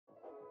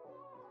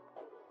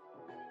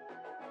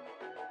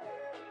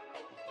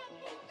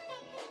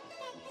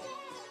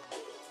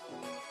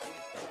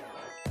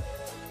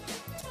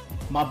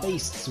My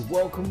beasts,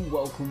 welcome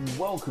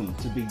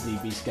to Big D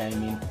Beast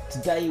Gaming.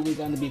 Today we're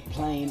going to be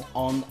playing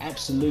on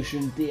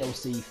Absolution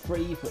DLC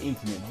 3 for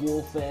Infinite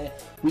Warfare.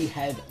 We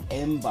have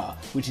Ember,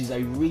 which is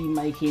a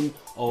remaking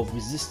of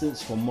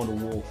Resistance from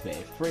Modern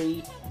Warfare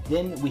 3.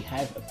 Then we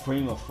have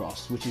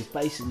Permafrost, which is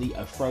basically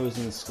a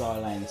frozen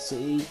skyline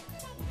city.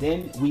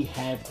 Then we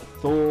have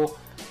Thor,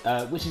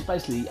 which is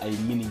basically a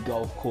mini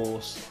golf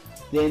course.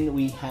 Then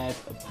we have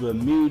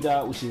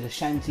Bermuda, which is a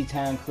shanty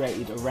town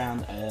created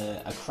around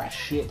a crashed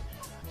ship.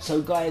 So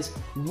guys,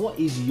 what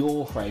is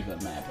your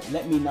favourite map?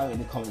 Let me know in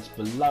the comments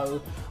below.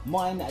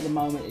 Mine at the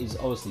moment is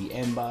obviously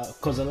Ember,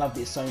 because I loved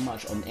it so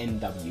much on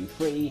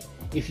NW3.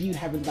 If you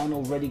haven't done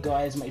already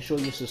guys, make sure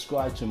you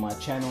subscribe to my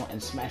channel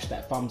and smash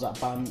that thumbs up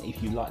button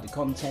if you like the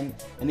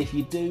content. And if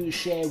you do,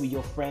 share with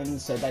your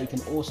friends so they can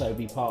also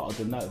be part of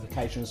the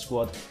notification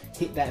squad.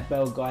 Hit that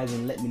bell guys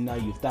and let me know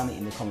you've done it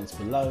in the comments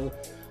below.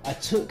 I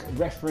took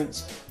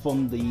reference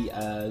from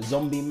the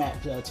zombie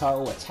map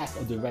title, Attack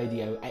of the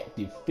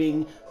Radioactive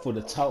Thing, for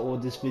the title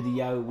of this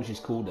video, which is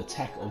called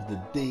Attack of the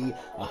D.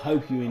 I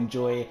hope you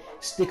enjoy.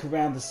 Stick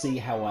around to see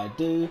how I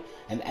do,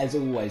 and as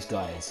always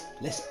guys,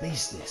 let's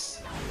beast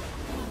this.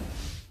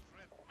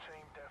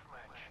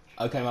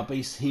 Okay my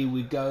beasts, here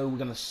we go. We're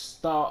going to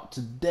start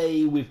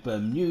today with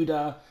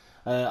Bermuda.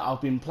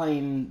 I've been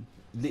playing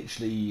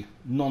literally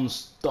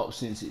non-stop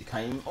since it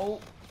came.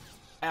 Oh,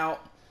 out.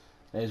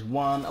 There's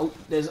one. Oh,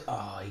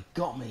 he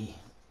got me.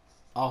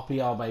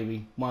 RPR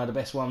baby, one of the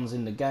best ones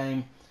in the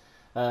game.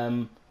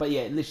 But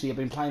yeah, literally I've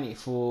been playing it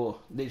for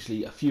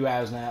literally a few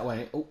hours now.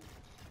 Wait, oh,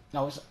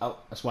 no,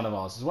 that's one of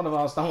ours. It's one of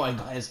ours. Don't worry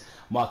guys.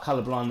 My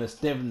colour blindness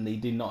definitely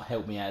did not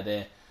help me out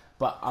there.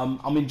 But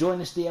I'm enjoying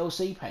this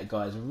DLC pack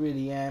guys. I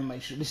really am.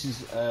 Make sure this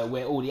is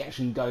where all the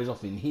action goes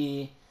off in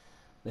here.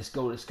 Let's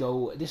go, let's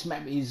go. This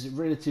map is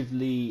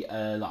relatively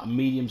like a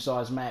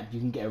medium-sized map. You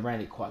can get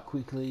around it quite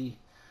quickly.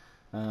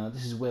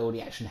 This is where all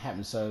the action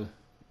happens, so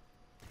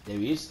there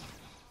he is.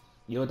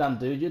 You're done,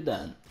 dude, you're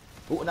done.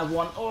 Oh, another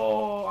one.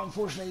 Oh,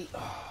 unfortunately.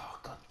 Oh,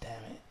 god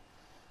damn it.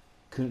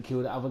 Couldn't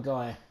kill the other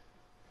guy.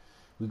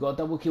 We got a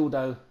double kill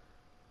though.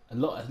 A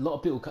lot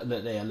of people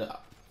look there, look.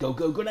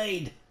 Go,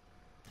 grenade!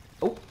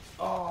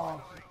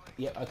 Oh,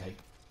 yeah, okay.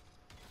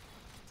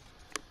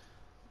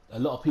 A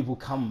lot of people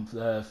come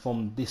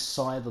from this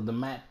side of the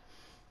map.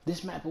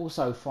 This map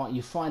also,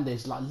 you find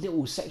there's like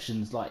little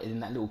sections like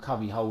in that little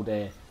cubby hole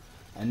there.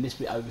 And this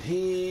bit over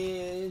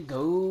here,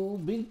 go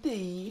Big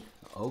D.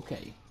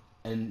 Okay,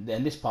 and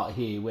then this part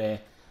here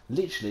where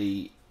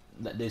literally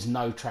there's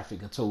no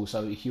traffic at all.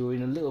 So if you're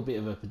in a little bit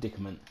of a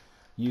predicament,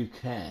 you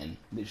can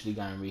literally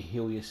go and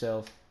re-heal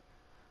yourself.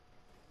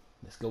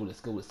 Let's go, let's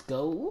go, let's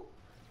go.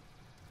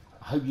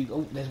 I hope you.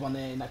 Oh, there's one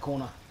there in that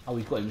corner. Oh,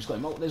 we've got him. He's got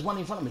him. Oh, there's one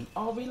in front of me.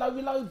 Oh, reload,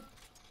 reload.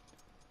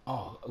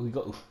 Oh, we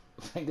got.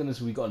 Thank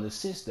goodness we got an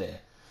assist there.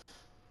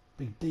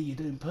 Big D, you're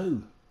doing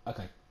poo.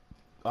 Okay.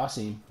 I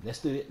see him. Let's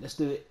do it. Let's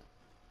do it.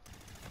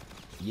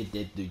 You're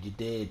dead, dude. You're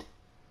dead.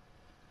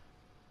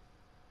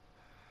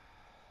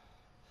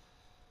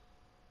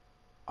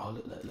 Oh,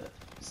 look, look, look.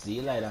 See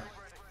you later.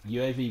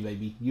 UAV,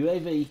 baby.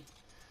 UAV.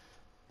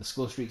 The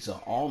score streaks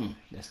are on.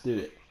 Let's do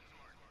it.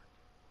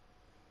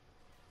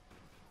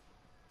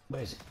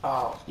 Where is it?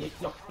 Oh, yeah.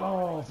 Look.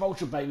 Oh,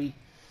 Vulture, baby.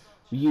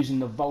 We're using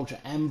the Vulture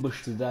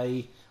ambush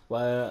today.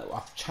 Where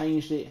I've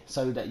changed it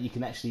so that you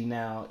can actually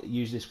now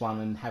use this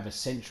one and have a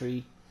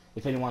sentry.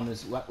 If anyone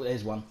is, well,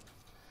 there's one,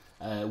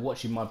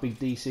 watching my Big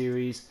D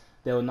series,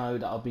 they'll know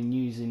that I've been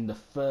using the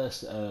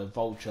first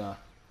Vulture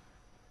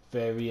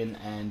variant,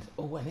 and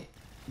oh wait,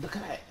 look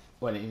at that.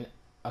 Wait,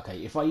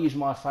 okay, if I use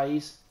my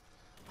phase,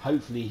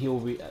 hopefully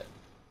he'll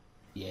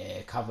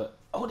yeah, cover.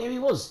 Oh, there he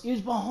was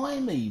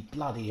behind me.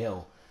 Bloody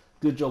hell!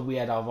 Good job we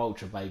had our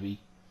Vulture, baby.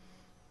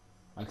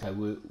 Okay,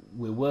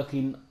 we're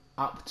working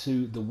up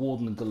to the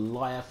Warden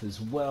Goliath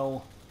as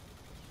well.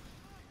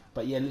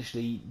 But yeah,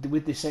 literally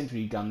with this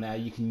sentry gun now,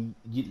 you can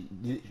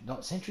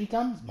not sentry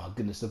guns. My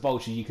goodness, the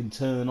Vulture, you can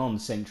turn on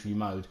sentry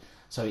mode,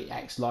 so it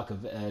acts like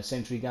a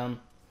sentry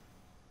gun.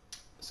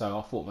 So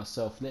I thought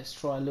myself, let's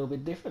try a little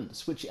bit different,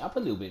 switch it up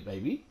a little bit,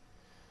 baby.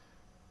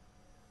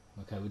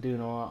 Okay, we're doing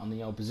all right on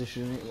the old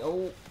position.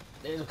 Oh,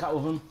 there's a couple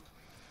of them.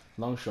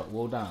 Long shot,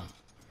 well done.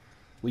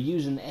 We're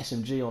using the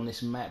SMG on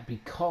this map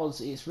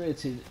because it's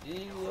relatively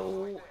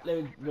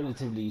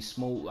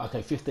small.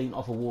 Okay, 15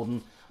 off a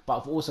Warden.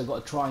 But I've also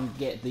got to try and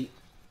get the...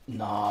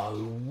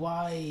 No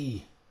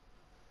way!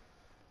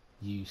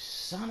 You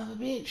son of a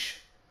bitch!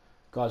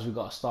 Guys, we've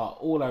got to start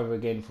all over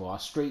again for our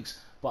streaks,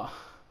 but...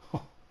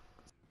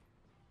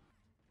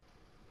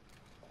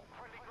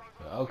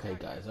 Okay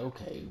guys,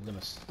 okay, we're going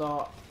to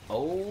start...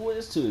 Oh,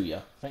 there's two of you.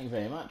 Thank you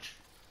very much.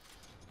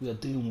 We are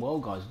doing well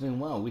guys, doing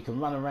well. We can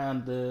run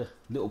around the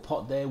little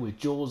pot there with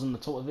jaws on the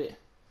top of it.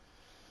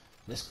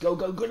 Let's go,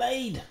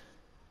 grenade!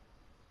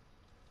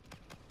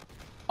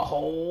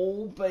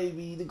 Oh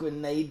baby, the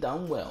grenade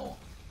done well.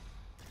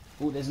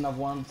 Oh, there's another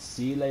one.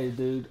 See you later,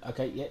 dude.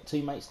 Okay, yeah,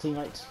 teammates.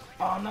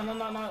 Oh,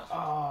 no.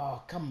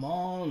 Oh, come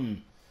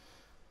on.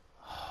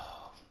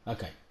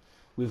 Okay,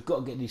 we've got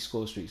to get these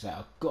score streaks out.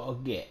 I've got to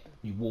get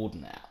the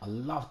warden out. I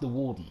love the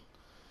warden.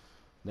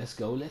 Let's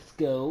go, let's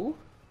go.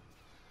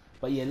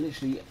 But yeah,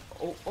 literally,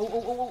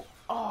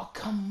 oh,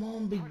 come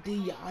on, Big D,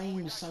 your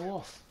aim is so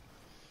off.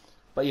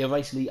 But yeah,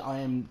 basically, I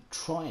am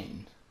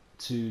trying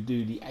to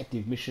do the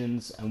active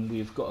missions, and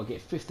we've got to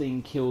get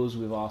 15 kills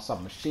with our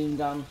submachine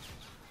gun.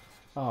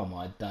 Oh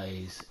my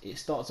days, it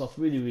starts off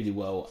really, really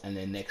well, and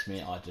then next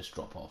minute I just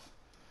drop off.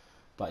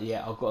 But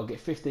yeah, I've got to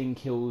get 15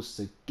 kills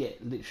to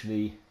get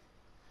literally,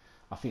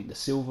 I think, the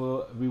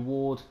silver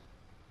reward.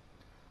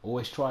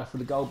 Always try for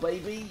the gold,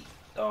 baby.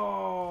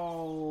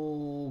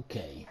 Oh,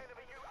 okay.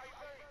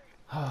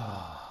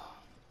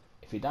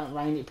 If it don't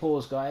rain, it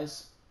pours,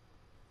 guys.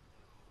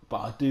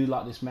 But I do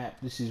like this map.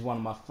 This is one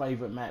of my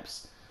favourite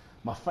maps.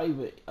 My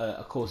favourite,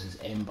 of course, is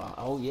Ember.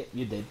 Oh, yeah,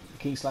 you're dead.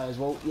 Kingslayer as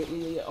well.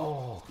 Yeah.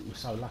 Oh, you're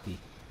so lucky.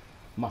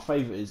 My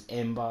favourite is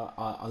Ember.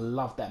 I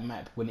love that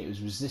map when it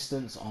was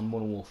Resistance on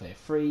Modern Warfare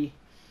 3.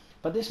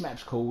 But this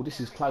map's cool. This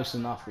is close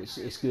enough.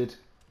 It's good.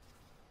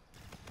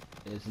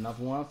 There's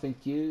another one.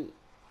 Thank you.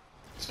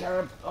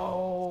 Scarab.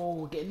 Oh,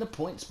 we're getting the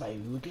points,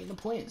 baby. We're getting the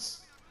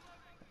points.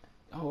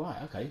 Oh,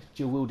 right. Okay.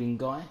 Dual wielding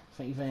guy.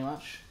 Thank you very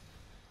much.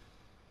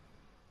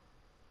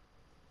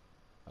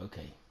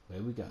 Okay. Where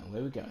are we going?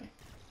 Where are we going?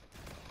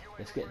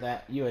 Let's get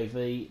that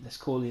UAV. Let's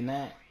call in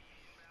that.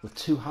 We're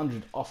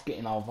 200 off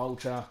getting our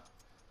vulture.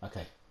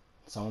 Okay,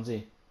 someone's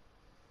here.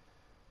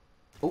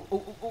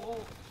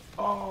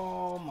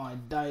 Oh my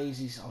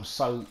daisies! I'm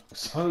so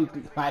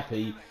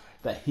happy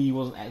that he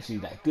wasn't actually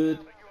that good.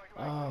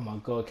 Oh my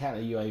god,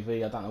 counter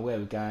UAV. I don't know where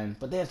we're going,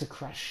 but there's the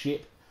crash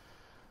ship,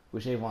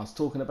 which everyone's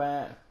talking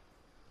about.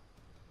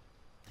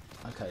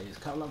 Okay, it's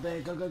coming up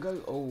there. Go, go,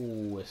 go! Oh,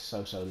 we're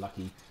so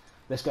lucky.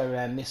 Let's go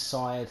around this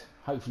side.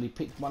 Hopefully,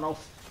 pick one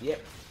off. Yep.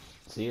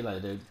 See you later,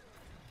 dude.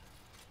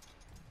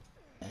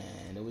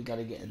 And then we got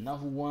to get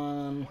another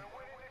one.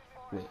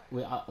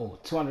 We're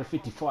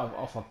 255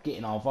 off of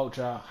getting our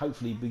vulture.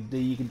 Hopefully, Big D,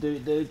 you can do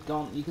it, dude. Go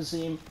on, you can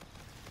see him.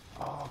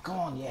 Oh, come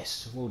on,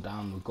 yes, well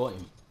done, we've got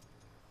him.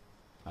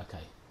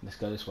 Okay, let's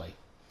go this way.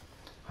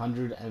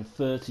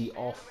 130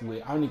 off.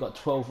 We only got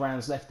 12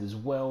 rounds left as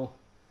well.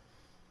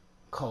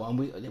 Cool, and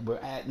we're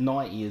at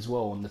 90 as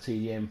well on the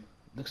TDM.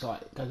 Looks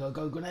like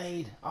go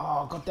grenade.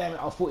 Oh god damn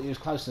it! I thought he was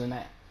closer than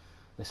that.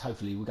 Let's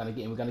hopefully we're gonna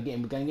get him. We're gonna get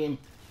him.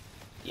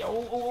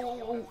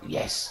 Yo,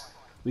 yes.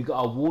 We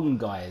got our warden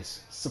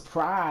guys.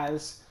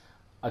 Surprise!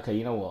 Okay,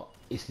 you know what?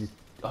 It's the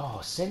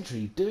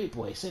sentry. Do it,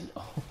 boy.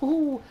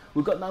 Oh,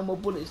 we've got no more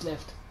bullets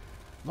left.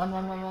 Run!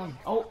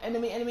 Oh,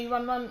 enemy!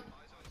 Run!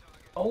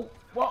 Oh,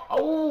 what?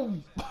 Oh!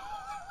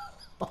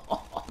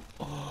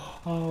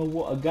 Oh,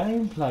 what a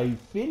gameplay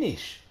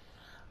finish!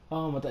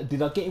 Oh my!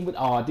 Did I get him with?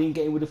 Oh, I didn't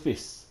get him with the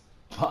fists,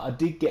 but I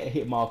did get a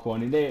hit marker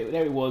on him.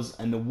 There it was,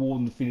 and the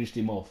warden finished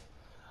him off.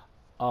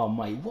 Oh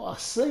mate, what a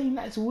scene!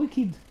 That's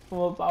wicked from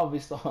above.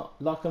 It's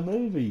like a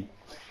movie.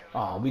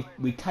 Oh,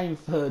 we came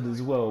third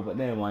as well, but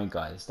never mind,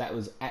 guys. That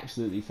was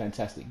absolutely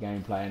fantastic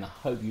gameplay, and I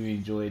hope you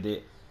enjoyed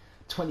it.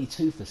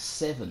 22 for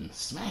 7,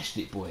 smashed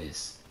it,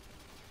 boys.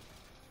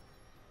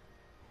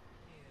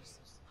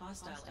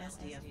 Hostile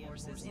SDF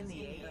forces in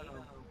the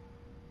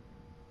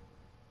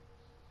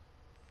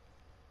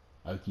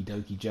AO. Okie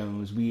dokie,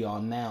 Jones. We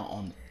are now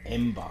on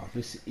Ember.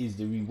 This is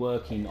the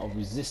reworking of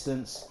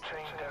Resistance.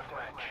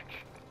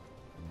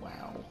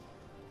 Wow.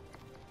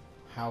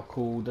 How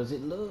cool does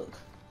it look?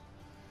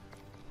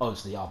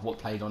 Obviously, I've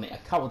played on it a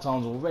couple of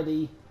times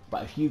already,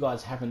 but if you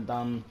guys haven't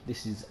done,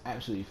 this is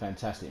absolutely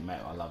fantastic, mate.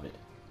 I love it.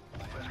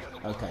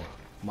 Okay,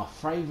 my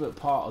favourite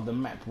part of the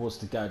map was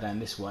to go down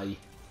this way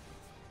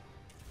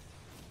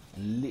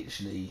and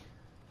literally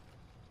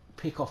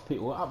pick off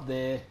people up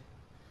there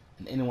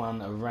and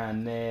anyone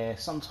around there.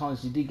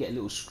 Sometimes you did get a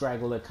little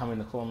straggler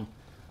coming upon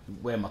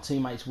where my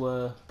teammates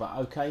were, but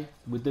okay,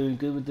 we're doing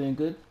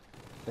good.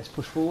 Let's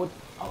push forward.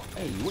 Oh,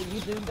 hey, what are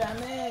you doing down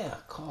there?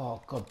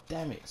 Oh, god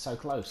damn it, so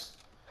close.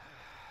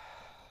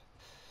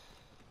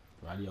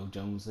 Radio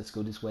Jones, let's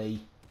go this way.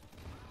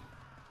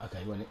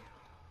 Okay, run it.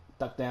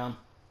 Duck down.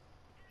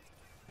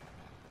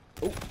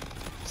 Oh,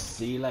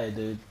 see you later,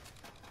 dude.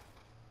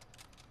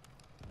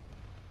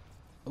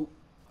 Oh,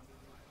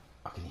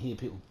 I can hear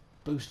people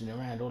boosting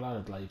around all over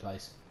the bloody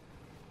place.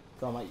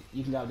 Go on, mate,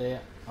 you can go up there.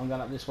 I'm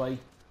going up this way.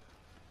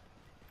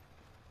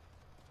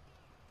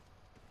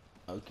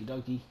 Okie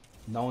dokie.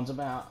 No one's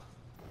about.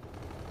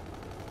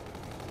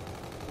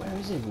 Where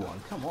is everyone?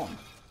 Come on.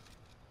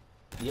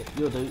 Yep,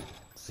 you'll do.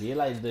 See you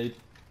later, dude.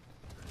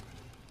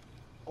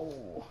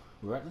 Oh,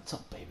 we're at the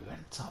top, baby. We're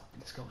at the top.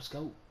 Let's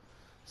go.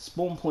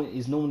 Spawn point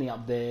is normally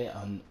up there,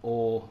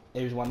 or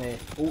there's one there.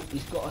 Oh,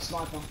 he's got a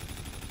sniper.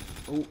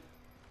 Oh,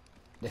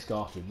 let's go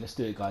after him. Let's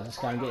do it, guys. Let's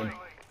go and get him.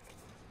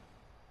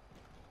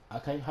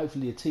 Okay,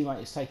 hopefully a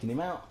teammate is taking him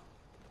out.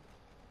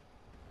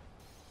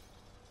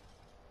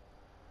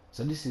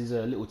 So this is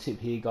a little tip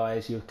here,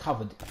 guys. You're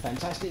covered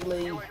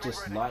fantastically,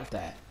 just like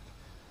that.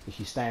 If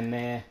you stand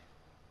there.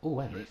 Oh,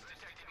 wait a minute.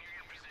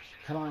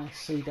 Can I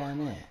see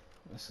down there?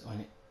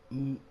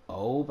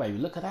 Oh, baby,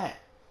 look at that.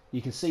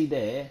 You can see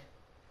there.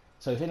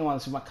 So if anyone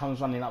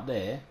comes running up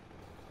there,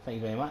 thank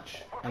you very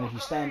much. And if you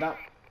stand up,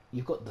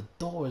 you've got the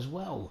door as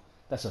well.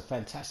 That's a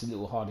fantastic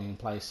little hiding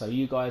place. So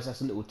you guys,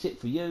 that's a little tip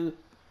for you.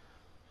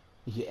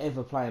 If you're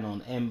ever playing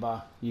on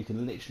Ember, you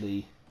can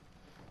literally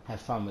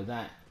have fun with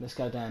that. Let's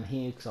go down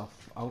here because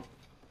I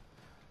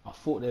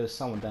thought there was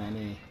someone down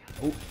here.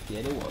 Oh,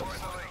 yeah, there was.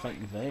 Thank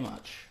you very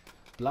much.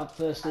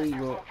 Bloodthirsty.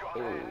 Oh,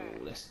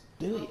 let's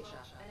do it.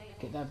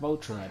 Get that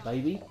vulture out,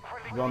 baby.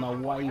 Run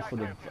away for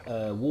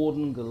the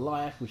Warden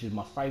Goliath, which is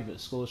my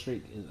favourite score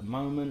streak at the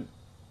moment.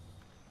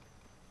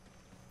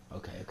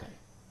 Okay, okay.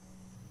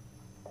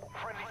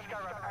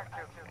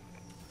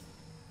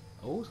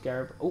 Oh,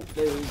 Scarab. Oh,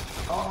 there he is.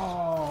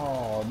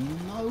 Oh,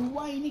 no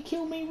way. And he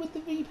killed me with the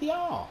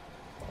VPR.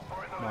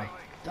 My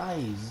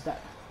days.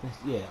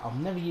 Yeah, I've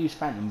never used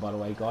Phantom, by the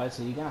way, guys,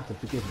 so you're going to have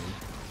to forgive me.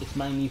 It's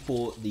mainly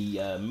for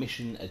the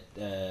mission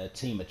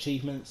team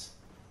achievements.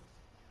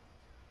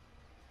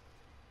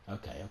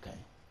 Okay, okay.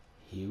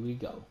 Here we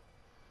go.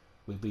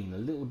 We're being a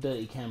little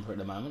dirty camper at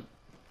the moment.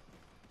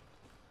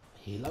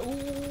 Here, oh,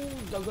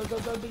 go, go, go,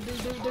 go, Big D,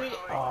 do it.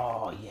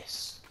 Oh,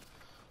 yes.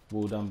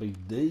 Well done,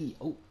 Big D.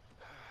 Oh.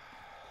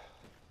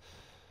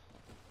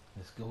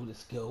 Let's go,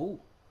 let's go.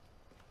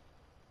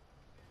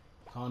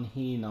 Can't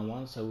hear no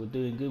one, so we're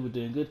doing good, we're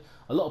doing good.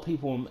 A lot of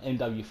people on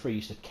MW3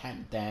 used to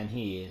camp down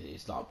here.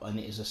 It's like, and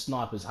it is a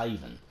sniper's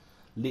haven.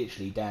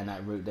 Literally down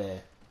that route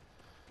there.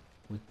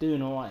 We're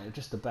doing alright, we're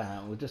just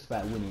about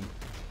winning.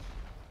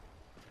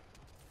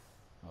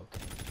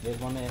 Okay, there's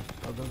one there.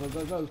 Go, go,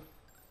 go, go, go.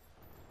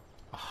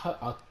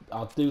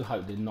 I do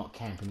hope they're not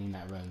camping in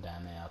that room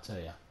down there, I'll tell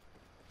you.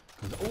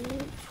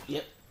 Oh,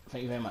 yep,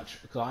 thank you very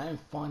much. Because I am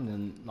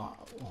finding, like,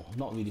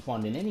 not really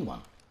finding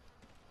anyone.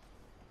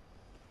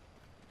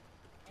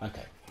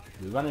 Okay,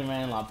 we're running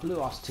around like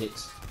blue ass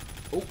tits.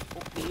 Oh,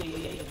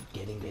 yeah.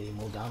 Get him,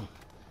 well done.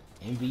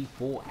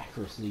 MV4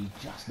 accuracy,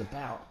 just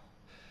about.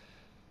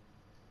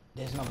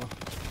 There's another.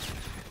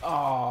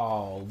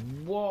 Oh,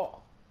 what?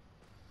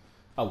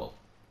 Oh well.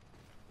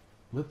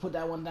 We'll put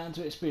that one down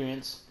to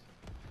experience.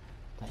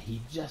 That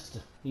he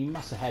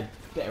must have had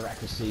better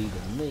accuracy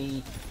than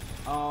me.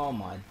 Oh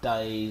my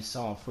days,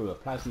 someone threw a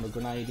plasma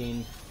grenade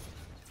in.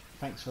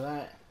 Thanks for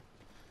that.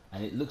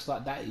 And it looks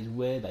like that is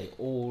where they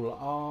all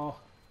are.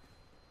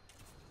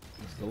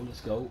 Let's go,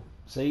 let's go.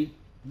 See?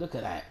 Look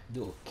at that.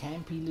 Little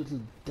campy,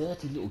 little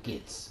dirty little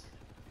gits.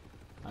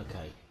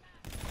 Okay.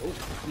 Oh,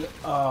 yeah.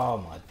 Oh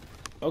my.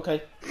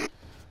 Okay.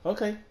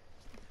 Okay.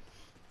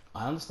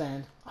 I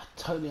understand. I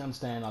totally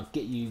understand. I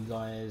get you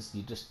guys.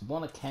 You just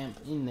want to camp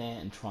in there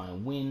and try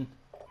and win.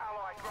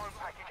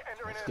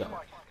 Let's go.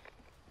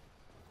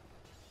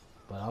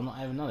 But I'm not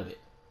having none of it.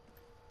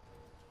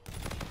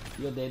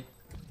 You're dead.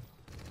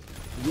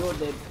 You're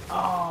dead.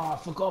 Oh, I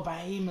forgot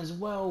about him as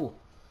well.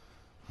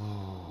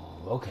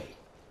 Oh, okay.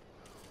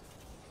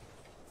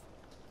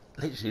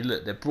 Literally,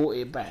 look, they brought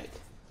it back.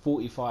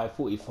 45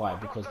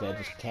 because they're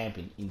just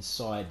camping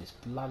inside this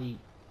bloody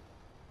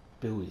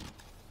building.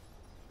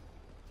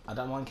 I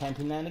don't mind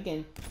camping now and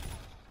again.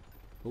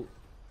 Oh,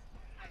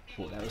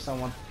 thought that was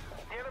someone.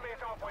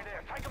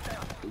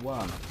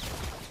 One.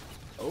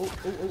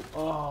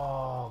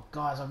 Oh,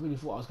 guys, I really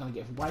thought I was going to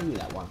get away with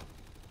that one.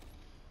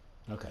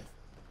 Okay.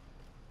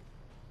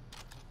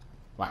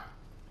 Right,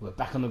 we're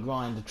back on the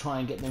grind to try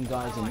and get them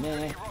guys in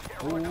there.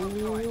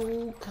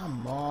 Oh,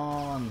 come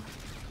on.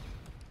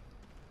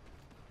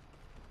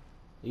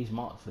 He's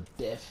marked for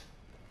death.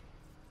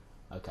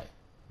 Okay,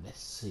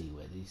 let's see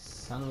where these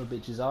son of a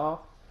bitches are.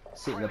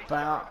 Sitting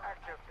about.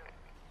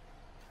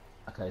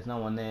 Okay, there's no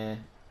one there.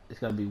 It's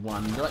going to be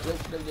one.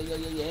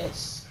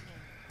 Yes.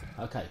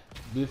 Okay,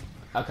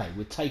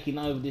 we're taking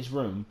over this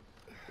room.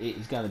 It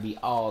is going to be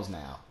ours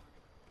now.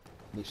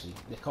 Literally.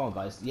 Come on,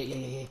 guys.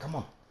 Yeah. Come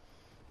on.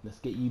 Let's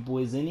get you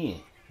boys in here.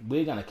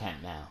 We're going to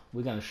camp now.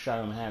 We're going to show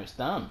them how it's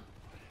done.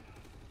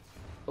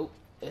 Oh,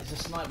 there's a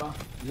sniper.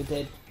 You're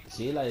dead.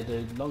 See you later,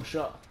 dude. Long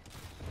shot.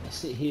 Let's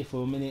sit here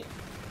for a minute.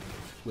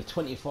 We're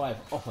 25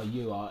 off a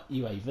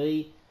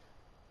UAV.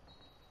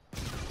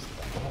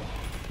 Oh,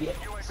 yep.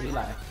 See you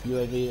later.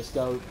 UAV, let's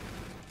go.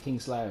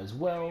 Kingslayer as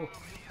well.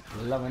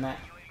 We're loving that.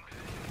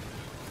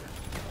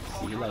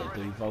 See you later,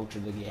 dude. Vulture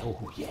again.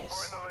 Oh,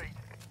 yes.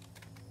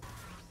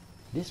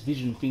 This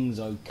vision thing's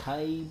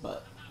okay,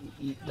 but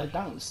they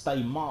don't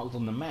stay marked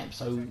on the map,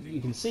 so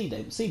you can see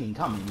them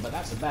coming, but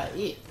that's about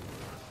it.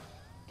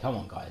 Come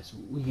on, guys.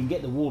 We can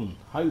get the Warden,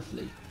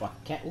 hopefully. But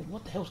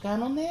what the hell's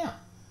going on there?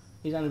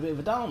 He's having a bit of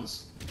a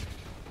dance.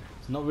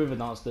 It's not river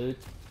dance, dude.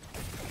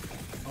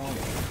 Oh,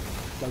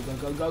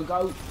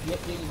 go. Yep,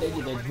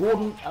 there's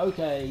Warden.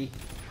 Okay.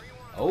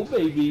 Oh,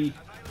 baby.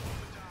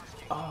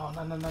 Oh,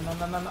 no.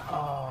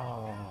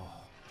 Oh.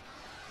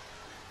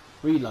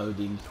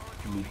 Reloading.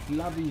 The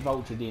bloody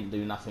Vulture didn't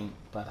do nothing,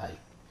 but hey.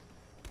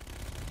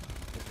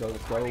 Let's go.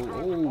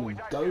 Oh,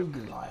 go,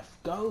 Goliath.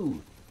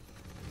 Go.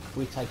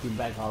 We're taking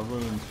back our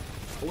room.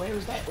 Where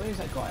is that? Where is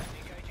that guy?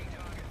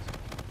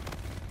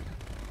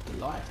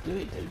 Goliath, do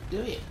it, dude.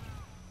 Do it.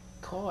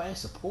 Core air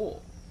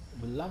support.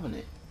 We're loving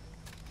it.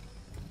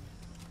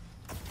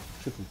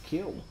 Triple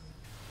kill.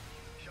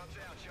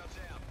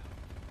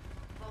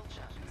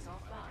 Vulture is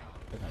offline.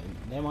 Okay,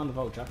 never mind the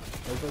vulture.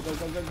 Go, go, go,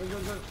 go, go, go, go,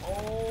 go.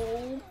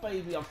 Oh,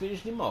 baby, I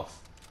finished him off.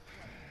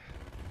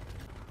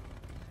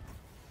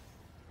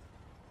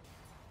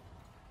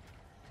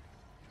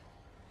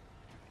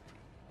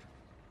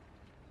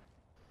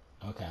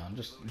 Okay, I'm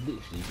just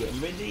literally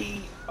getting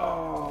ready.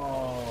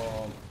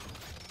 Oh.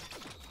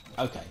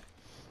 Okay.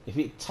 If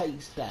it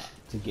takes that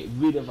to get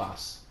rid of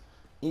us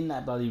in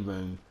that bloody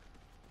room,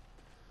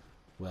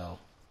 well.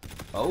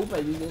 Oh,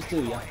 baby, let's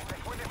do ya.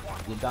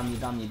 You're done, you're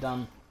done, you're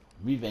done.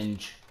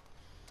 Revenge.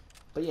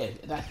 But yeah,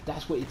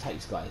 that's what it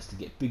takes, guys, to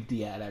get Big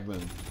D out of that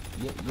room.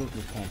 Yep, you're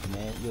just camping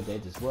there. You're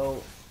dead as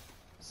well.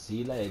 See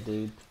you later,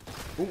 dude.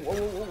 Oh, oh,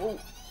 oh, oh, oh.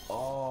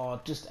 Oh,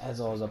 just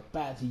as I was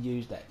about to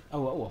use that.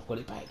 Oh, oh, I've got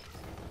it back.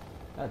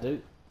 That'll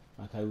do.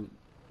 Okay,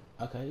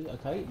 okay,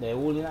 okay. They're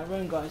all in that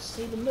room, guys.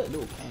 See them, look,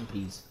 little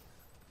campies.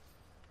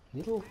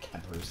 Little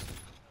campers.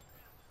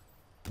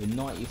 With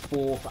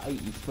 94 for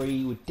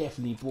 83, we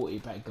definitely brought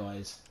it back,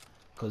 guys.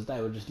 Because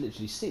they were just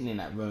literally sitting in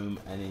that room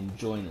and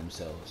enjoying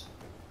themselves.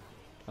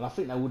 And I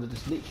think they would have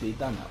just literally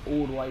done that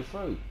all the way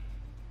through.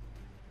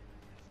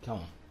 Come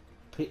on.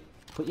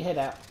 Put your head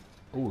out.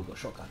 Oh, we've got a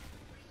shotgun.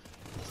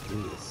 Let's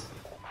do this.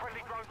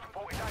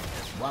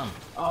 One.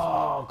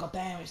 Oh,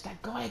 goddamn, it's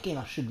that guy again.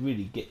 I should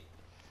really get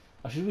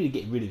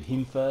rid of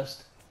him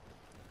first.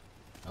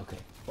 Okay,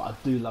 but I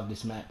do love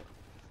this map.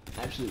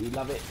 Absolutely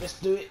love it. Let's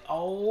do it.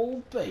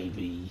 Oh,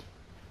 baby.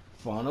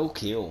 Final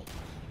kill.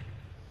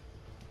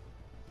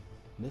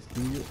 Let's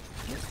do it.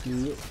 Let's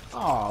do it.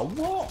 Oh,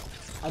 what?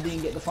 I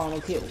didn't get the final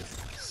kill.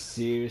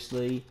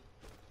 Seriously?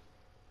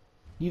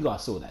 You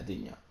guys saw that,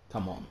 didn't you?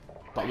 Come on.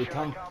 But we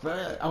come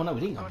first. Oh, no,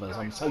 we didn't come first.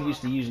 I'm so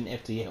used to using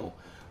FTL.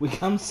 We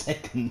come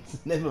second.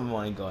 Never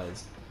mind,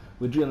 guys.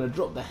 We're going to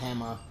drop the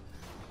hammer.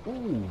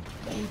 Ooh,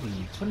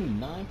 baby.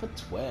 29 for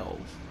 12.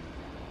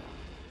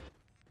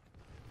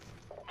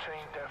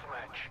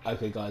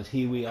 Okay, guys.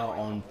 Here we are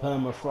on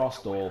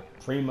Permafrost or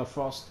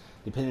Permafrost,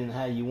 depending on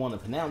how you want to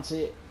pronounce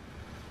it.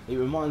 It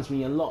reminds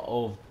me a lot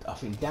of, I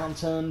think,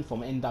 Downturn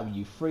from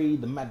NW3,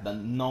 the map that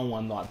no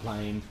one liked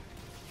playing.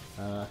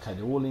 Okay,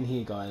 they're all in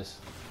here, guys.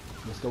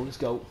 Let's go, let's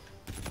go.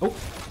 Oh!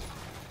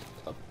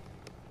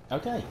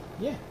 Okay,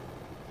 yeah.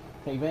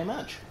 Thank you very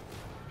much.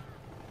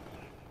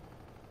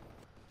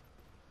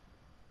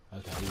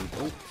 Okay, here we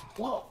go.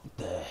 What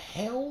the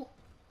hell?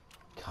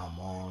 Come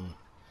on.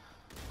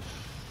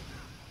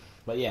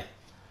 But yeah,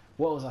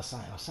 what was I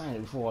saying? I was saying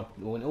it before.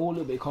 I went all a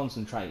little bit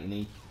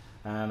concentrating.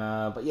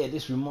 And but yeah,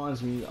 this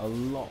reminds me a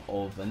lot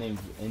of an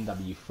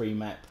NW3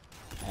 map.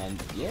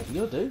 And yeah,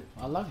 you'll do.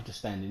 I love you just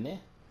standing there.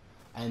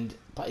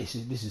 But this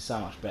is so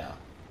much better.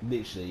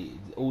 Literally,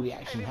 all the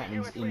action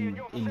happens in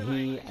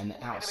here and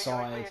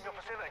outside.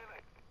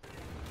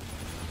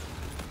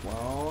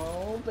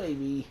 Whoa,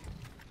 baby.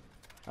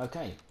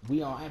 Okay,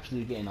 we are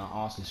absolutely getting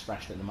our asses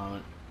thrashed at the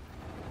moment,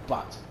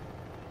 but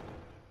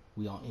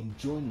we are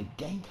enjoying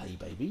the gameplay,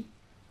 baby.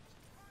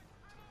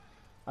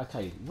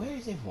 Okay, where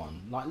is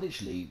everyone? Like,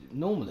 literally,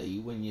 normally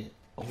when you...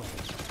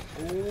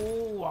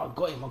 Oh, I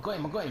got him, I got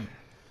him, I got him.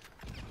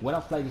 When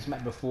I've played this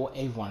map before,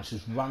 everyone's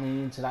just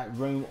running into that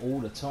room all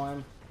the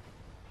time.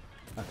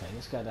 Okay,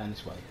 let's go down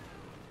this way.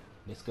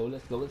 Let's go,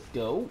 let's go, let's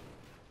go.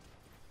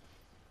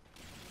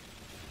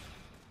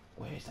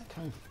 Where is that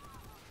coming from?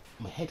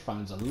 My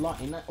headphones are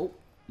lighting that. Oh,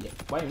 yeah,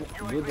 wait a minute.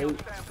 You'll do.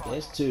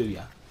 There's two of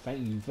you.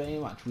 Thank you very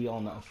much. We are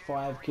on a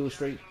 5 kill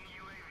streak.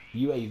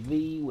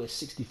 UAV, we're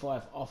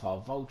 65 off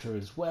our vulture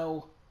as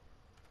well.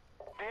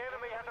 The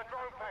enemy has a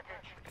drone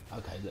package.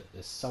 Okay, look,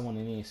 there's someone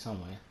in here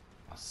somewhere.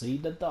 I see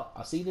the dot.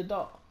 I see the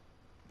dot.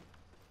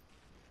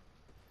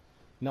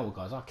 You know what,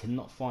 guys? I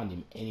cannot find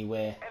him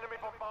anywhere. Enemy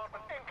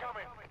bombardment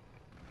incoming.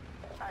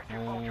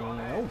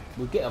 Oh,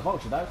 we'll get a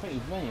vulture though. Thank you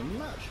very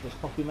much. Let's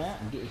pop him out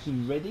and get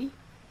him ready.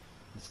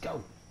 Let's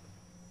go.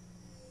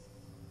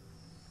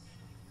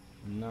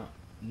 No,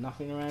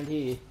 nothing around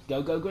here.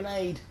 Go, go,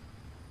 grenade.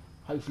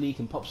 Hopefully you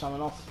can pop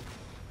someone off.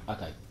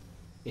 Okay,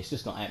 it's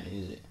just not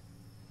happening, is it?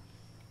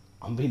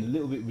 I'm being a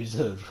little bit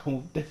reserved.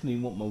 I definitely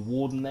want my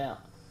warden out.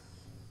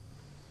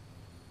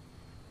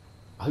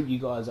 I hope you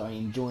guys are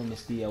enjoying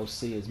this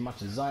DLC as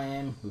much as I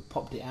am. We've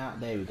popped it out.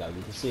 There we go.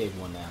 We can see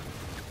everyone now.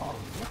 Oh,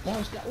 what the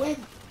hell's that?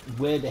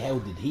 Where the hell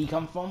did he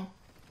come from?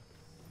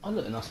 Oh,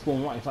 look, and I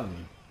spawned right in front of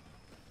him.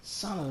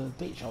 Son of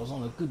a bitch, I was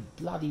on a good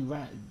bloody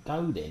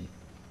go then.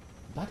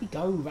 Bloody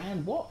go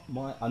round what?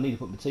 I need to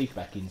put my teeth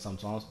back in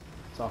sometimes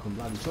so I can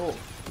bloody talk.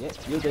 Yep,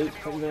 you'll do.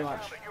 Thank you very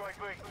much.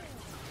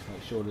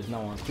 Make sure there's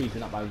no one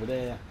creeping up over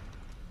there.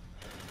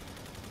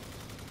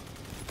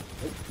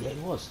 Oh, yeah, it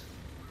was.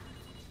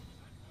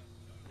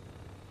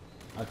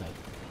 Okay.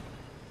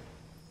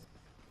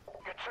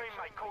 Your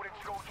teammate called in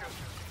Scorchers.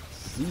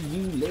 See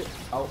you later.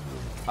 Oh,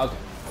 okay.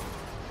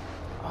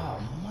 Oh,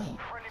 mate.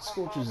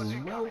 Scorchers as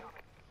well.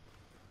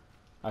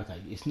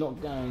 Okay, it's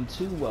not going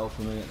too well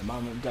for me at the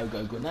moment. Go,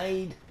 go,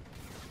 grenade.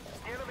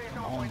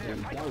 Come on,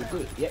 dude. Go,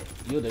 good. Yep,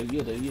 you'll do,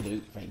 you'll do, you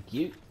do. Thank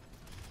you.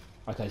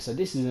 Okay, so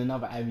this is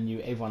another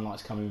avenue everyone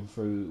likes coming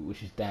through,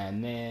 which is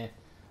down there.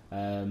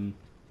 And,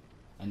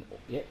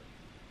 yep.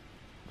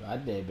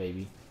 Right there,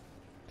 baby.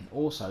 And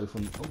also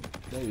from, oh,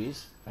 there he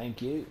is,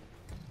 thank you.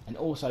 And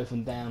also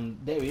from down,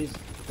 there he is,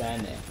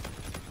 down there.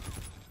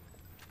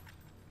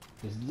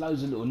 There's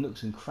loads of little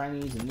nooks and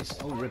crannies and this,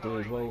 oh, you're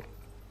there as well.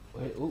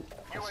 Oh,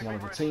 that's one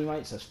of the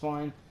teammates, that's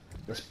fine.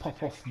 Let's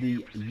pop off the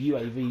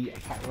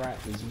UAV pack rat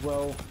as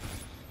well.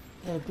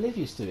 They're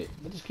oblivious to it.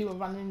 They just keep on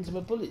running into my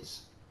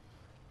bullets.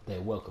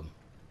 They're welcome.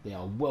 They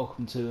are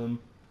welcome to them.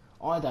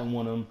 I don't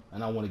want them,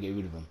 and I want to get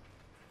rid of them.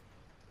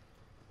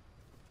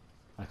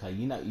 Okay,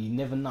 you know, you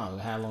never know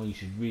how long you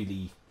should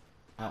really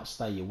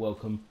outstay your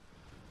welcome.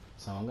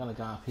 So I'm going to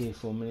go up here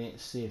for a minute,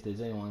 see if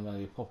there's anyone going to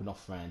be popping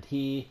off around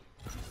here.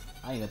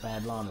 Ain't a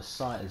bad line of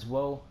sight as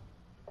well.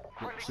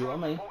 See what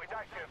I mean?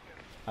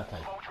 Okay,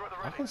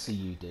 I can see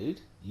you, dude.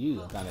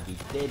 You are going to be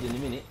dead in a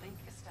minute.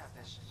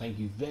 Thank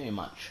you very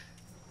much.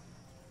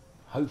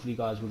 Hopefully,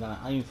 guys, we're going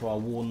to aim for our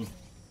warden.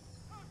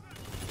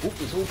 Oh,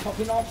 it's all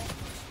popping off.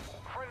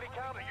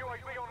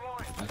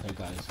 Okay,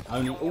 guys.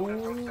 Only,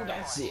 oh,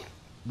 that's it.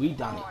 We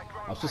done it.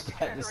 I was just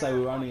about to say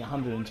we were only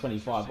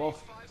 125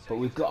 off, but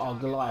we've got our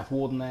Goliath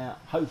warden out.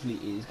 Hopefully,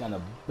 it is going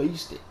to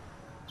boost it.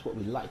 That's what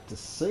we like to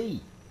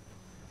see.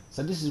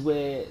 So this is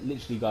where,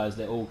 literally, guys,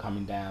 they're all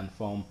coming down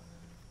from.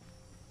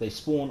 They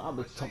spawn up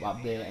the top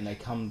up there, and they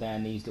come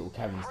down these little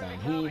caverns down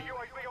here.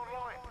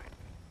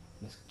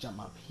 Let's jump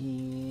up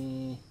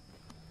here.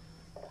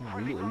 Have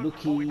a little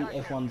looky.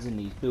 Everyone's in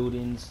these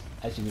buildings.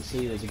 As you can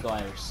see, there's a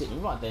guy sitting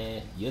right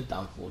there. You're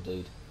done for,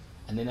 dude.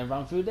 And then they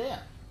run through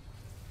there.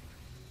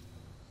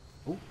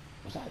 Oh,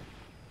 what's that?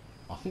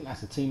 I think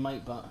that's a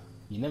teammate, but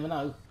you never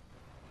know.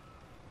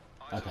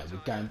 Okay, we're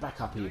going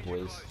back up here,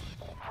 boys.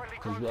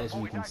 Because as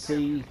we can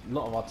see, a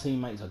lot of our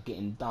teammates are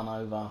getting done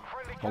over.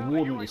 My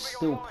warden is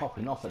still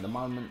popping off at the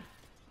moment.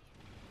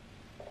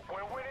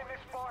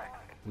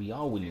 We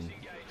are winning.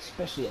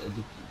 Especially at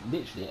the,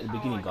 literally at the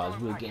beginning, guys,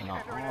 we were getting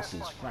our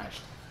asses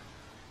thrashed.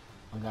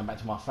 I'm going back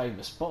to my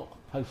favourite spot.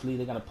 Hopefully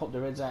they're going to pop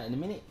their heads out in a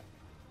minute.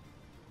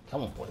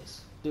 Come on,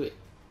 boys. Do it.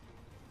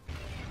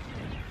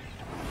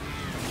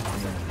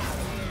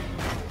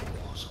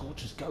 Oh,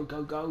 Scorchers, go,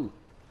 go, go.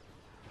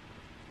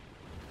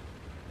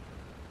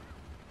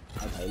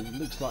 Okay,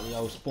 looks like the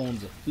old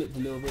spawns have flipped a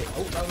little bit.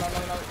 Oh, no, no,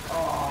 no, no.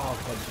 Oh,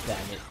 god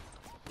damn it.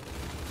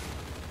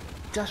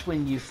 Just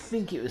when you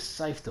think it was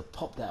safe to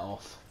pop that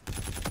off,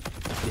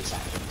 this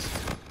happens.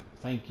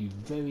 Thank you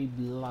very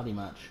bloody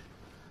much.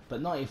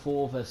 But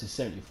 94 versus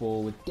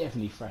 74 would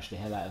definitely thrash the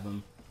hell out of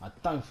them. I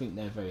don't think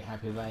they're very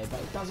happy about it, but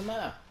it doesn't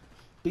matter.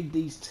 Big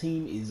D's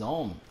team is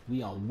on.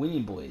 We are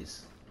winning,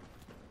 boys.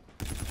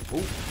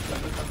 Oh, go,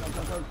 go, go, go,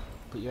 go, go.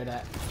 Put your head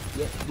out.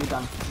 Yep, you're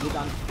done. You're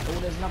done. Oh,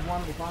 there's another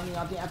one. If only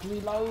I didn't have to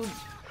reload.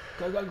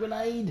 Go, go,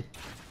 grenade.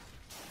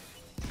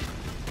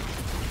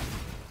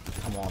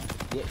 Come on.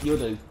 Yep, you'll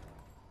do.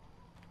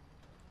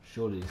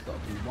 Surely there's got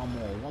to be one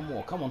more. One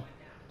more. Come on.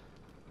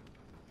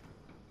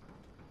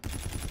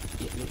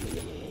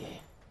 Yeah.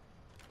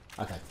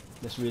 Okay,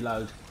 let's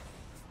reload.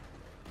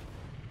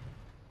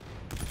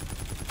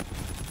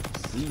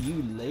 See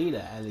you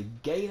later,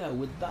 alligator.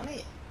 We've done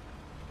it.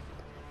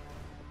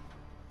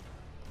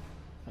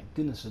 Thank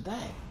goodness for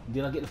that.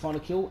 Did I get the final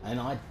kill? And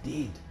I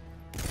did.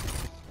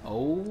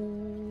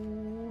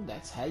 Oh,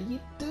 that's how you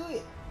do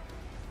it.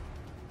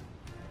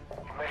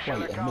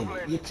 Wait a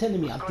minute. You're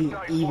telling me I didn't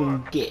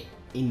even get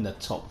in the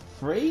top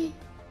 3?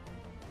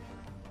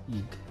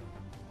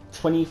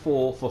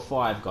 24 for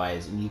 5,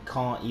 guys, and you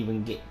can't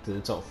even get to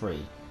the top 3.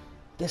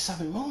 There's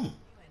something wrong.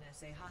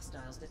 UNSA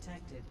hostiles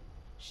detected.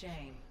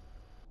 Shame.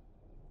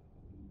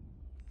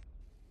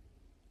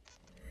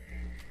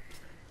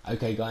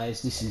 Okay,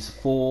 guys, this is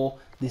 4.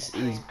 This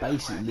is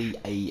basically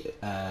a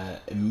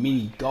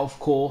mini golf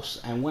course,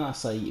 and when I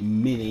say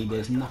mini,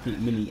 there's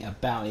nothing mini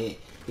about it.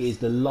 It is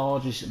the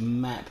largest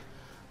map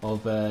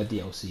of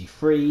DLC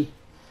 3,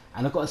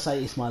 and I've got to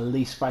say it's my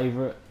least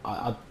favourite.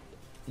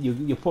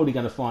 You're probably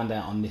going to find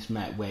out on this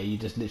map where you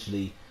just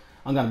literally,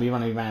 I'm going to be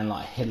running around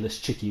like a headless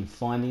chicken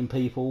finding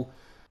people.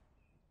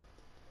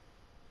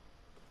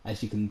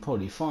 As you can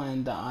probably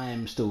find, that I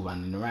am still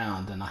running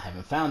around and I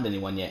haven't found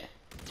anyone yet.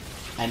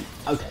 And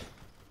okay,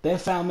 they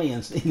found me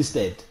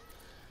instead.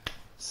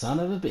 Son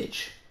of a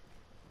bitch.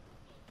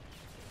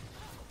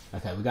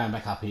 Okay, we're going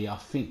back up here, I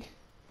think.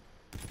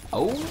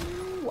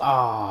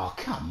 Oh,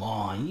 come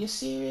on, you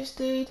serious,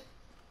 dude?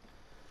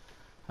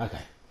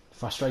 Okay,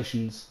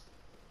 frustrations.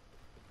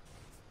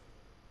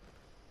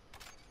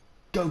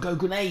 Go, go,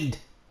 grenade!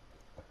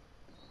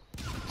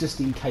 Just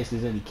in case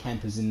there's any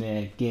campers in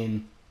there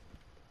again.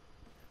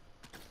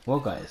 Well,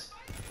 guys.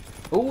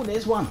 Oh,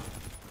 there's one.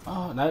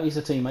 Oh, no, he's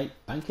a teammate.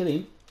 Don't kill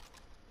him.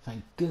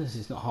 Thank goodness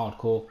it's not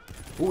hardcore.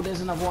 Oh,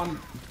 there's another one.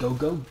 Go,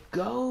 go,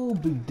 go,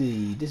 Big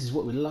D. This is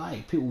what we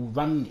like. People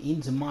running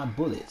into my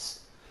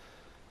bullets.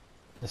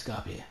 Let's go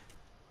up here.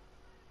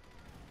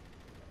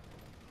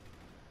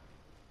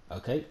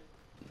 Okay.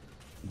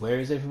 Where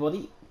is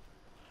everybody?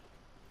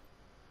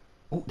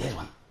 Oh, there's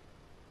one.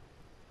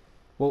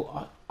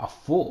 Well, I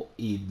thought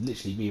he'd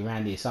literally be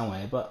around here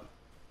somewhere, but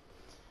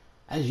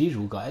as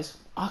usual, guys,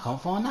 I can't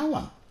find no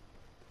one.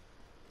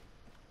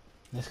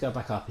 Let's go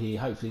back up here.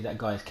 Hopefully that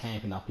guy's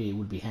camping up here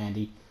would be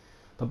handy.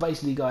 But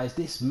basically, guys,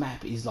 this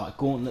map is like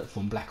Gauntlet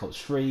from Black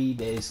Ops 3.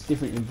 There's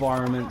different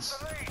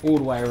environments all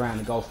the way around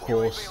the golf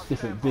course,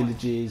 different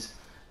villages,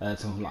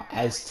 something like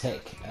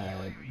Aztec.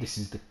 This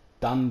is the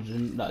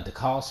dungeon, no, the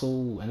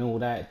castle and all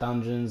that,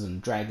 dungeons and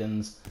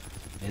dragons.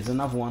 There's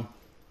another one.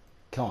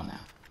 Come on now,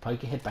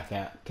 poke your head back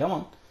out. Come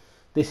on.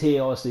 This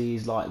here obviously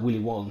is like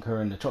Willy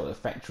Wonka and the Chocolate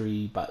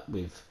Factory, but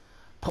with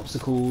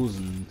popsicles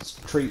and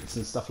treats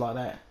and stuff like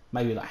that.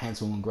 Maybe like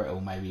Hansel and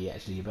Gretel, maybe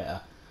actually a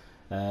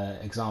better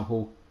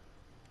example.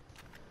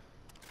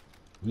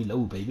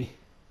 Reload, baby.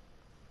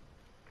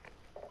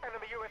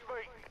 Enemy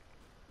USB.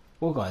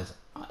 Well, guys,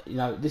 you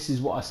know, this is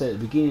what I said at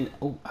the beginning.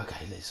 Oh,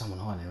 okay, there's someone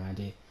hiding around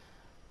here.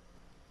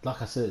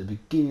 Like I said at the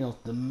beginning of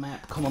the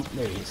map. Come on,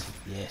 there he is.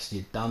 Yes,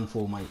 you're done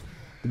for, mate.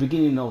 The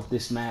beginning of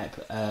this map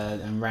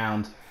and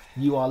round,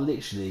 you are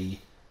literally...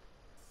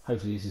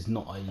 Hopefully this is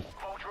not a...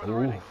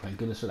 Oh, thank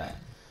goodness for that.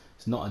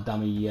 It's not a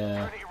dummy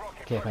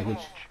care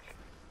package.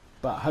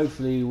 But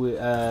hopefully we...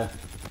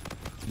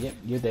 Yep,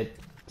 you're dead.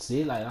 See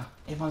you later.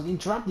 Everyone's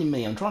interrupting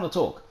me. I'm trying to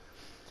talk.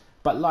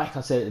 But like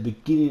I said at the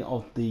beginning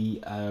of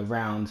the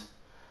round,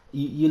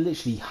 you're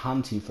literally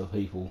hunting for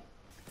people.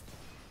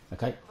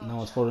 Okay, no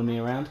one's following me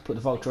around. Put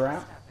the vulture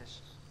out.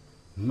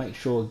 Make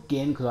sure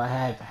again, because I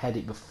have had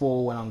it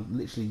before when I'm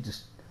literally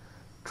just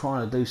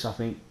trying to do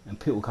something and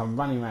people come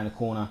running around the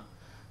corner.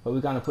 But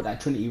we're going to put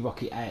that Trinity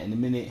rocket out in a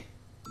minute.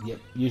 Yep,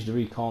 use the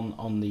recon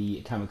on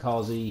the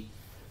kamikaze.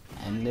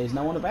 And there's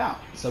no one about.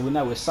 So we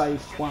know we're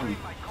safe. 1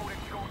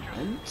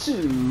 and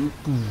 2.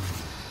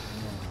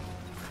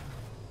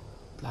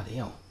 Bloody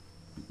hell.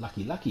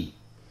 Lucky, lucky.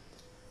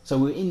 So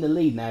we're in the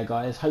lead now,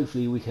 guys.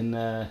 Hopefully we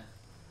can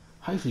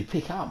hopefully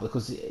pick up,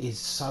 because it is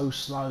so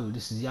slow.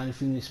 This is the only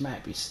thing in this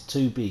map. It's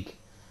too big.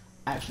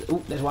 Actually,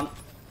 oh, there's one.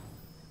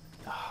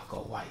 Oh,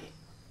 got away.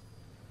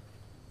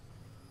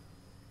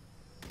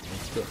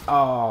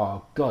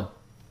 Oh, god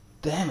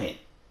damn it.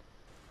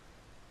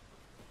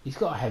 He's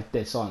got to have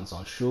dead silence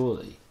on,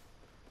 surely.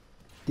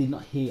 Did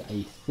not hear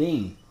a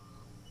thing.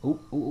 Oh,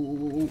 oh, oh,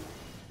 oh, oh.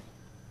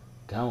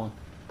 Go on.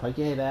 Poke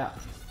your head out.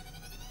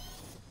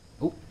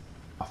 Oh,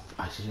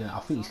 actually, I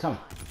think he's coming.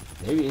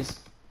 There he is.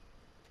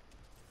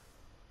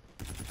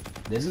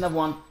 There's another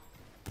one.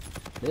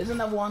 There's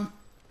another one.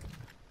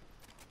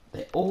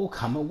 They all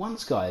come at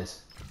once,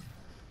 guys.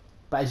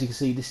 But as you can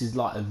see, this is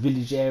like a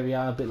village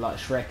area, a bit like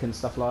Shrek and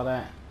stuff like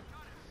that.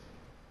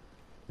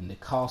 And the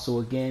castle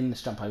again.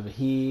 Let's jump over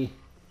here.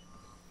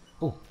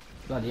 Oh,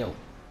 bloody hell.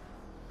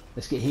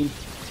 Let's get him.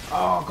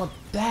 Oh, god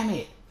damn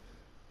it.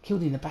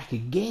 Killed in the back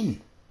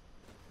again.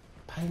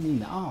 Pain in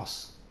the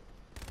arse.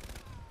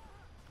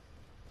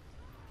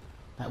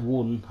 That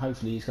warden,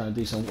 hopefully he's going to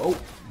do some... Oh,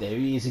 there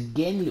he is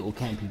again, little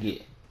campy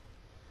git.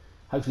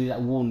 Hopefully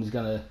that warden is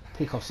going to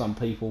pick off some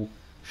people,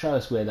 show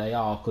us where they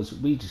are, because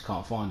we just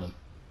can't find them.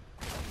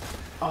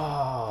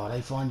 Oh,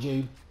 they find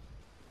you.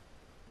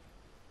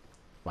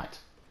 Right.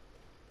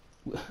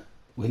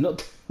 We're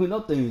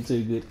not doing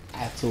too good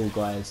at all,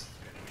 guys.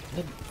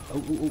 Oh,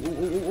 oh, oh,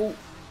 oh, oh, oh.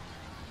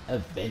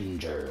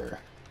 Avenger.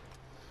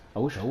 I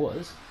wish I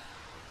was.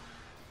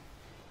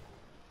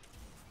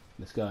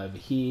 Let's go over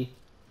here.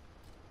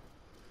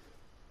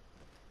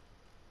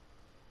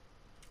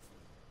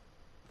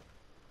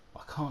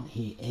 I can't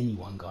hear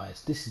anyone,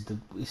 guys.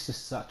 It's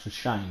just such a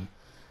shame.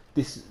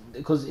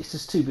 Because it's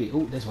just too big.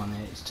 Oh, there's one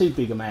there. It's too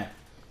big a map.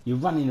 You're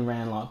running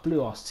around like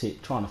blue ass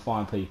tit trying to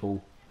find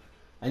people,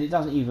 and it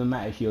doesn't even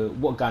matter if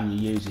what gun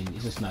you're using.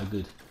 It's just no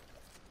good.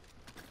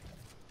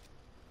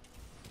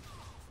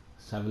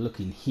 Let's have a look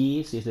in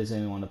here, see if there's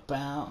anyone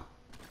about.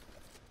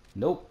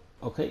 Nope.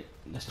 Okay,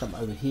 let's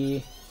jump over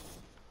here.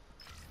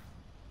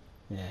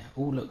 Yeah.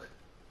 Oh, look,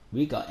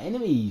 we got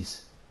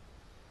enemies.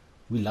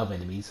 We love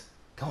enemies.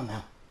 Come on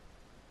now.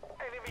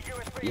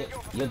 Yep,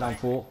 you're done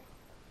for.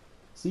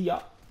 See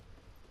ya.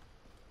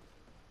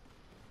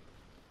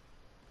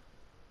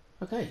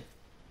 Okay.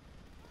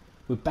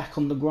 We're back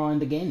on the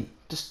grind again,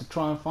 just to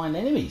try and find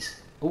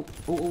enemies. Oh,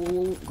 oh,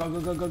 oh, oh, go,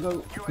 go, go, go,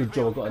 go. Good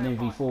job, I got an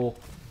MV4.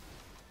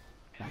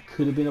 That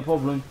could have been a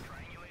problem.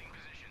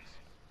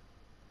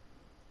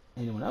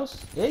 Anyone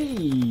else?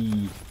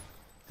 Hey!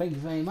 Thank you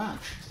very much.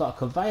 It's like a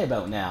conveyor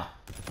belt now.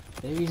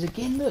 There he is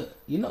again, look.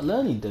 You're not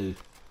learning, dude.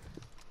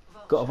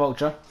 Got a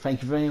vulture.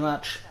 Thank you very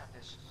much.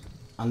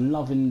 I'm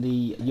loving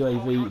the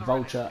UAV,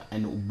 vulture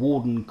and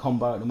warden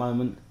combo at the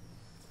moment.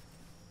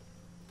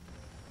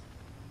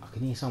 I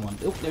can hear someone.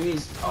 Oh, there he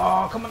is.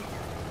 Oh, come on.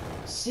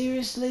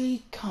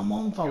 Seriously? Come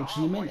on,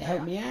 vulture. You meant to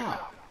help me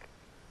out.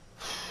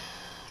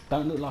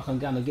 Don't look like I'm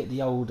going to get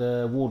the old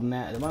warden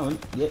out at the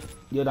moment. Yep,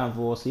 you're done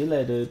for. See you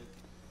later, dude.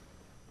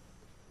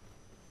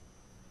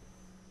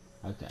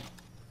 Okay.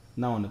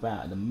 No one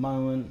about at the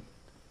moment.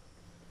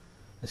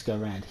 Let's go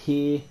around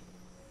here.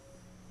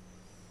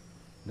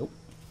 Nope.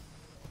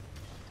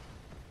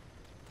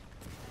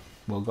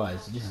 Well,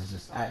 guys, this is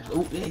just actually...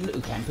 Oh, yeah,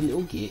 little camper,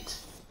 little git.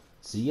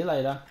 See you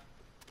later.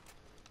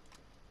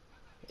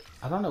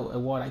 I don't know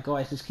why that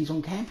guy just keeps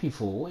on camping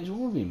for. What is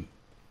wrong with him?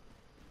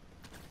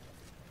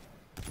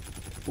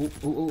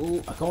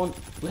 Oh, go on.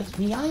 Where's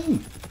me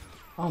aim?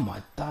 Oh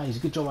my days,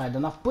 good job I had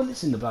enough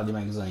bullets in the bloody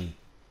magazine.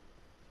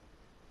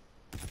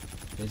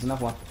 There's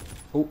another one.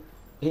 Oh,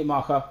 hit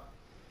marker.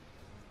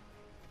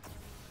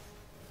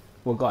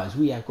 Well guys,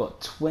 we have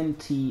got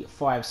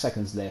 25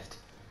 seconds left.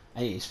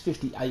 And it's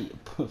 58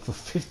 for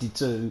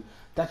 52.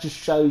 That just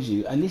shows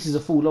you, and this is a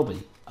full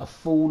lobby. A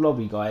full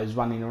lobby, guys,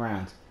 running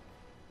around.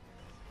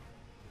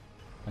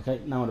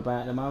 Okay, no one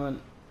about at the moment.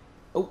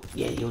 Oh,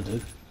 yeah, you'll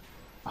do.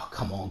 Oh,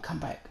 come on, come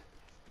back.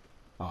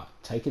 Alright,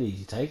 take it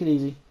easy, take it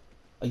easy.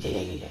 Oh,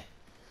 yeah.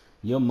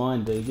 You're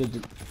mine, dude. You're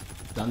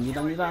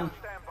done.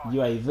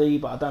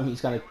 UAV, but I don't think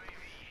it's going to...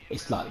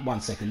 It's like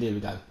 1 second. There we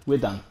go. We're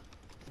done.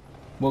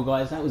 Well,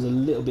 guys, that was a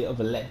little bit of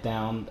a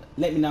letdown.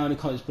 Let me know in the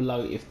comments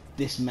below if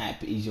this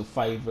map is your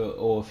favourite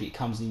or if it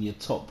comes in your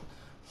top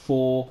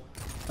 4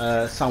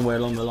 somewhere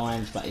along the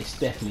lines, but it's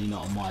definitely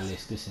not on my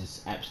list. This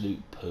is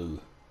absolute poo.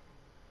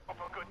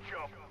 Good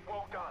job.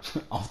 Well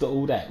done. After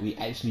all that, we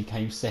actually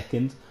came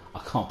second. I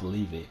can't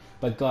believe it.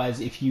 But guys,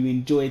 if you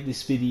enjoyed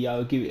this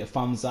video, give it a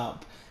thumbs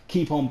up.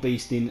 Keep on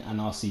beasting,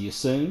 and I'll see you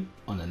soon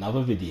on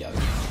another video.